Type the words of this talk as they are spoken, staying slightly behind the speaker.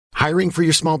Hiring for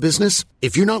your small business?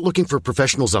 If you're not looking for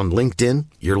professionals on LinkedIn,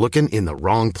 you're looking in the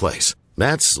wrong place.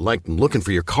 That's like looking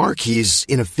for your car keys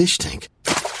in a fish tank.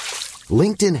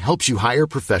 LinkedIn helps you hire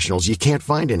professionals you can't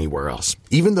find anywhere else,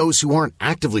 even those who aren't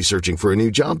actively searching for a new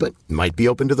job but might be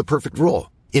open to the perfect role.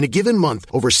 In a given month,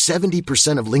 over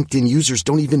 70% of LinkedIn users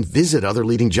don't even visit other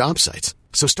leading job sites.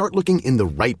 So start looking in the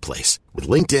right place. With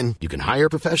LinkedIn, you can hire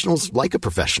professionals like a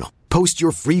professional. Post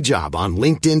your free job on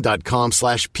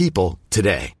linkedin.com/people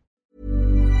today.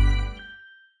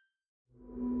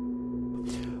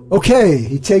 Okay,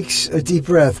 he takes a deep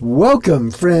breath. Welcome,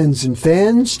 friends and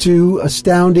fans, to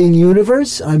Astounding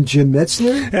Universe. I'm Jim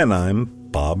Metzler. And I'm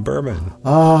Bob Berman.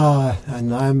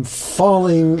 And I'm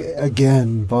falling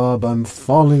again, Bob. I'm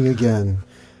falling again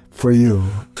for you.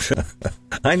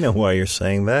 I know why you're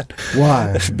saying that.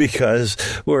 Why? Because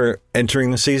we're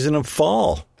entering the season of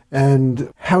fall.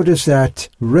 And how does that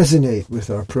resonate with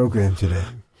our program today?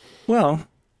 Well,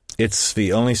 it's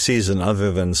the only season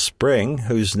other than spring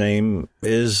whose name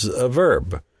is a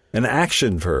verb, an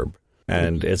action verb.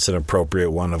 And it's an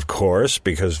appropriate one, of course,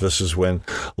 because this is when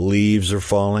leaves are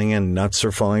falling and nuts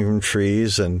are falling from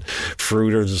trees and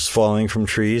fruit is falling from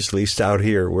trees, at least out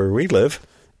here where we live.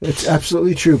 It's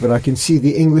absolutely true, but I can see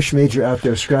the English major out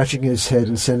there scratching his head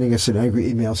and sending us an angry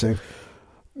email saying,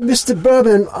 Mr.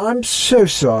 Berman, I'm so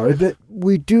sorry, but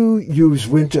we do use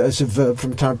winter as a verb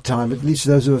from time to time. At least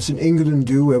those of us in England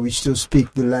do, where we still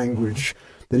speak the language,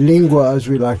 the lingua, as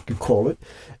we like to call it.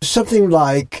 Something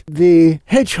like the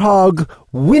hedgehog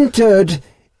wintered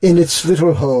in its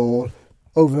little hole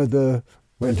over the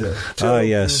winter.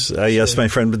 Yes, my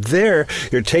friend. But there,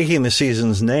 you're taking the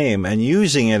season's name and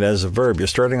using it as a verb. You're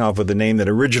starting off with a name that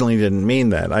originally didn't mean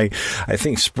that. I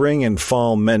think spring and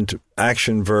fall meant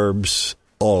action verbs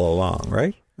all along,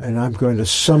 right? And I'm going to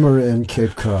summer in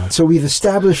Cape Cod. So we've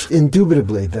established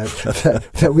indubitably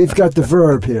that we've got the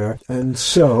verb here. And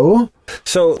so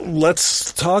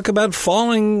let's talk about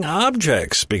falling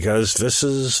objects, because this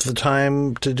is the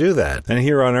time to do that. And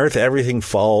here on Earth, everything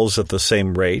falls at the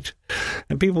same rate.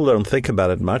 And people don't think about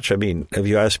it much. I mean, if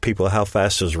you ask people how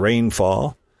fast does rain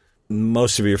fall,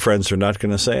 most of your friends are not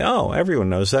going to say, oh, everyone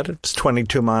knows that. It's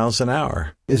 22 miles an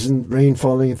hour. Isn't rain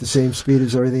falling at the same speed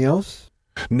as everything else?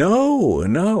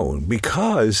 No,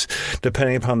 because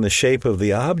depending upon the shape of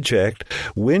the object,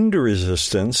 wind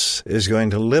resistance is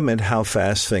going to limit how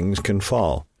fast things can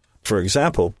fall. For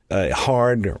example, a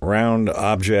hard, round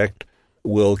object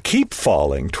will keep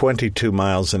falling 22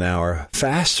 miles an hour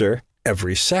faster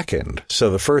every second. So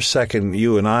the first second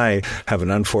you and I have an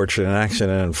unfortunate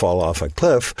accident and fall off a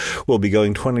cliff, we'll be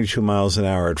going 22 miles an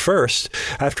hour at first.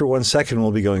 After 1 second, we'll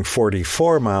be going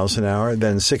 44 miles an hour,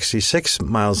 then 66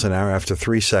 miles an hour after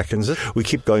 3 seconds. We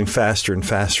keep going faster and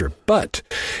faster. But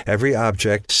every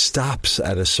object stops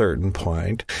at a certain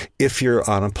point if you're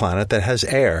on a planet that has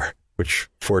air, which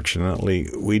fortunately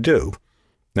we do.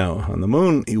 Now, on the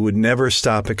moon, you would never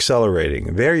stop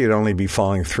accelerating. There, you'd only be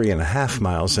falling 3.5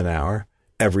 miles an hour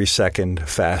every second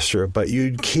faster, but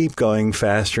you'd keep going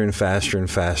faster and faster and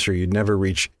faster. You'd never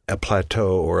reach a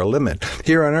plateau or a limit.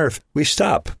 Here on Earth, we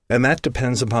stop, and that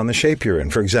depends upon the shape you're in.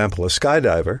 For example, a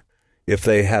skydiver, if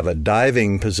they have a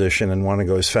diving position and want to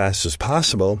go as fast as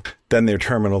possible, then their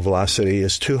terminal velocity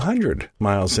is 200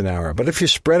 miles an hour. But if you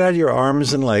spread out your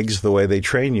arms and legs the way they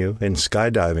train you in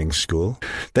skydiving school,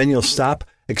 then you'll stop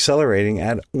accelerating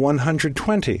at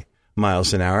 120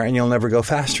 miles an hour, and you'll never go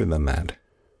faster than that.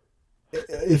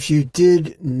 If you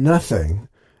did nothing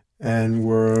and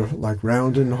were like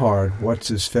round and hard,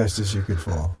 what's as fast as you could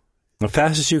fall? The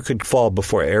fastest you could fall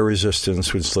before air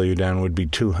resistance would slow you down would be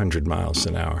 200 miles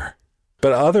an hour.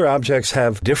 But other objects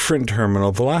have different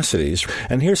terminal velocities.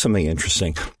 And here's something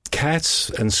interesting.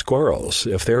 Cats and squirrels,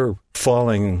 if they're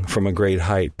falling from a great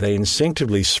height, they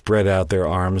instinctively spread out their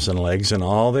arms and legs, and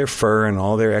all their fur and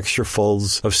all their extra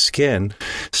folds of skin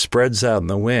spreads out in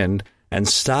the wind and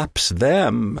stops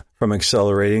them from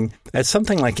accelerating at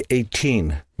something like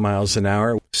 18 miles an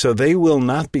hour. So they will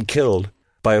not be killed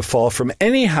by a fall from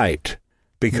any height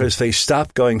because they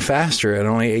stop going faster at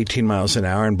only 18 miles an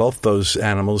hour, and both those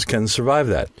animals can survive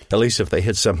that, at least if they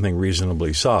hit something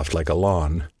reasonably soft, like a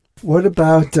lawn. What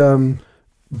about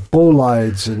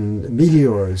bolides and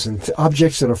meteors and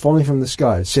objects that are falling from the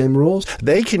sky? Same rules?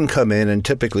 They can come in, and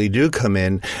typically do come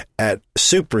in, at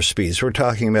super speeds. We're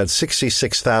talking about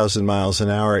 66,000 miles an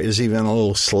hour is even a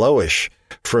little slowish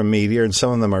for a meteor, and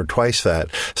some of them are twice that.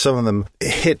 Some of them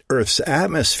hit Earth's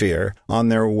atmosphere on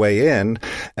their way in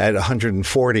at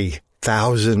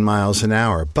 140,000 miles an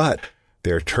hour. But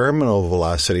their terminal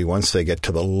velocity, once they get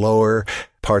to the lower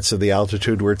parts of the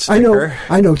altitude where it's thicker.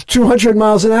 I know, 200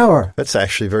 miles an hour. That's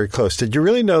actually very close. Did you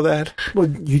really know that? Well,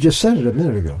 you just said it a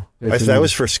minute ago. That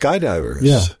was for skydivers.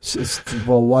 Yeah.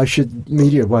 Well, why should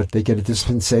meteor, they get a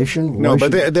dispensation? No,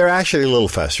 but they're actually a little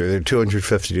faster. They're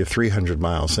 250 to 300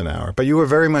 miles an hour. But you were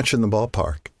very much in the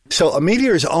ballpark. So a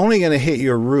meteor is only going to hit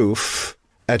your roof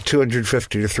at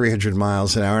 250 to 300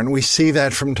 miles an hour. And we see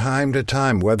that from time to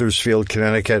time. Wethersfield,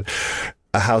 Connecticut,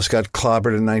 a house got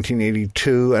clobbered in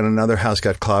 1982 and another house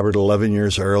got clobbered 11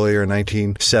 years earlier in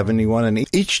 1971.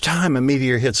 And each time a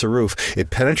meteor hits a roof, it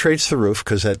penetrates the roof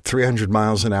because at 300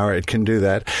 miles an hour it can do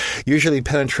that. Usually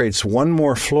penetrates one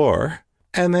more floor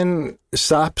and then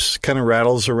stops, kind of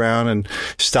rattles around and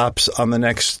stops on the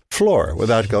next floor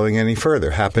without going any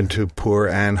further. Happened to poor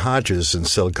Ann Hodges in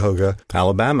Silicoga,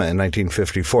 Alabama in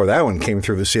 1954. That one came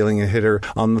through the ceiling and hit her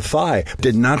on the thigh.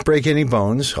 Did not break any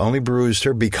bones, only bruised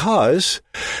her because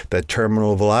the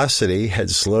terminal velocity had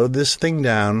slowed this thing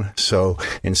down. So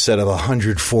instead of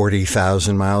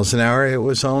 140,000 miles an hour, it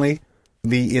was only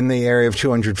in the area of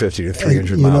 250 to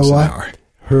 300 miles an hour.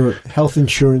 Her health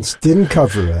insurance didn't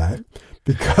cover that,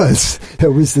 because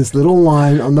there was this little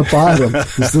line on the bottom,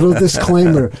 this little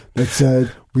disclaimer that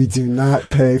said, we do not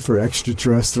pay for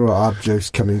extraterrestrial objects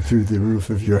coming through the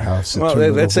roof of your house.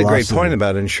 Well, that's a great point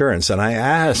about insurance. And I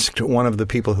asked one of the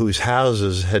people whose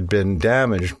houses had been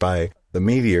damaged by the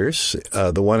meteors,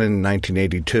 the one in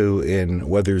 1982 in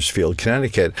Wethersfield,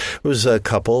 Connecticut, was a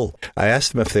couple. I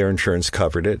asked them if their insurance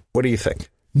covered it. What do you think?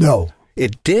 No.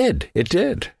 It did. It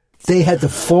did. They had the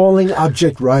falling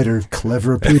object rider,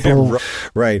 clever people.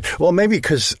 Right. Well, maybe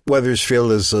because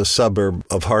Wethersfield is a suburb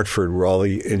of Hartford where all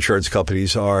the insurance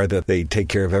companies are, that they take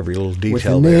care of every little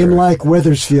detail. With a name like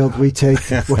Wethersfield, we take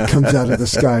what comes out of the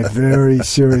sky very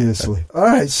seriously. All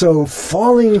right, so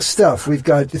falling stuff. We've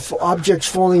got objects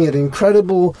falling at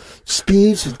incredible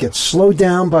speeds. It gets slowed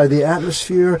down by the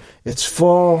atmosphere. It's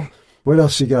fall. What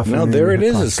else you got for me? No, there it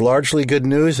is. It's largely good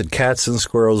news that cats and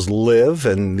squirrels live,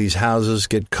 and these houses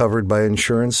get covered by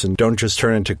insurance and don't just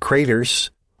turn into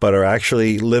craters, but are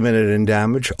actually limited in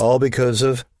damage, all because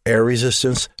of air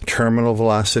resistance, terminal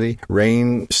velocity.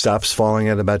 Rain stops falling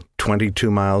at about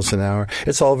 22 miles an hour.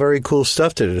 It's all very cool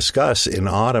stuff to discuss in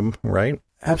autumn, right?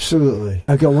 Absolutely.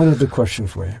 I've got one other question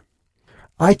for you.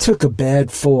 I took a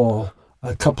bad fall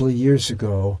a couple of years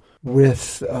ago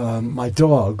with my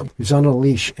dog, who's on a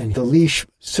leash, and the leash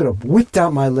sort of whipped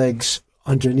out my legs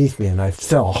underneath me, and I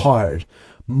fell hard,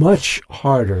 much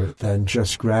harder than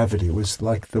just gravity. It was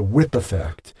like the whip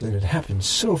effect, and it happened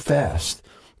so fast.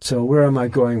 So where am I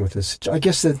going with this? I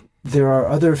guess that there are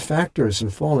other factors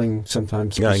in falling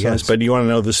sometimes. Yeah, I guess. But you want to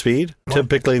know the speed? What?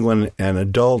 Typically, when an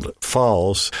adult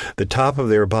falls, the top of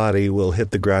their body will hit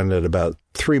the ground at about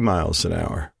 3 miles an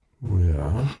hour.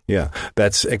 Yeah.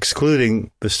 That's excluding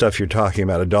the stuff you're talking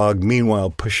about. A dog, meanwhile,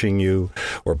 pushing you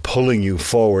or pulling you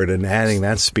forward and adding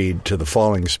that speed to the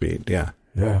falling speed. Yeah.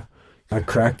 I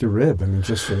cracked a rib.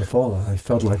 Just for the fall. I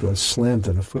felt like I was slammed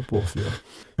in a football field.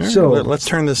 So let's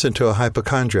turn this into a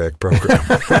hypochondriac program.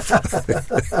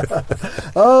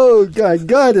 Oh,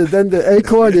 God. And then the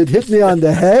acorn, it hit me on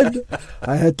the head.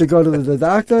 I had to go to the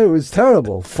doctor. It was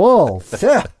terrible. Fall.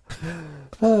 Yeah.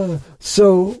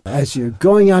 So as you're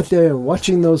going out there and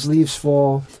watching those leaves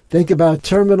fall, think about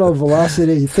terminal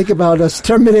velocity. Think about us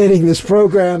terminating this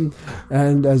program.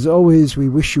 And as always, we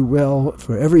wish you well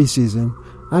for every season.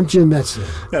 I'm Jim Metzler.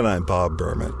 And I'm Bob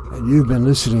Berman. And you've been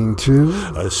listening to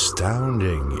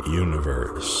Astounding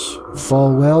Universe.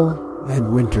 Fall well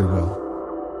and winter well.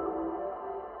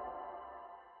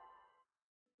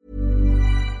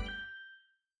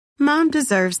 Mom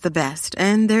deserves the best,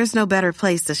 and there's no better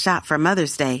place to shop for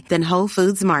Mother's Day than Whole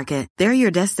Foods Market. They're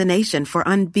your destination for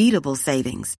unbeatable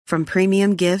savings, from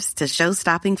premium gifts to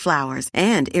show-stopping flowers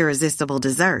and irresistible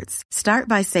desserts. Start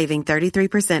by saving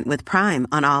 33% with Prime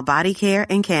on all body care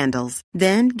and candles.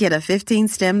 Then get a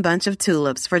 15-stem bunch of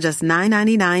tulips for just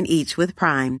 $9.99 each with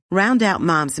Prime. Round out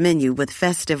Mom's menu with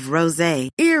festive rosé,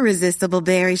 irresistible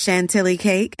berry chantilly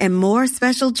cake, and more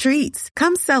special treats.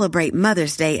 Come celebrate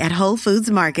Mother's Day at Whole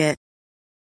Foods Market.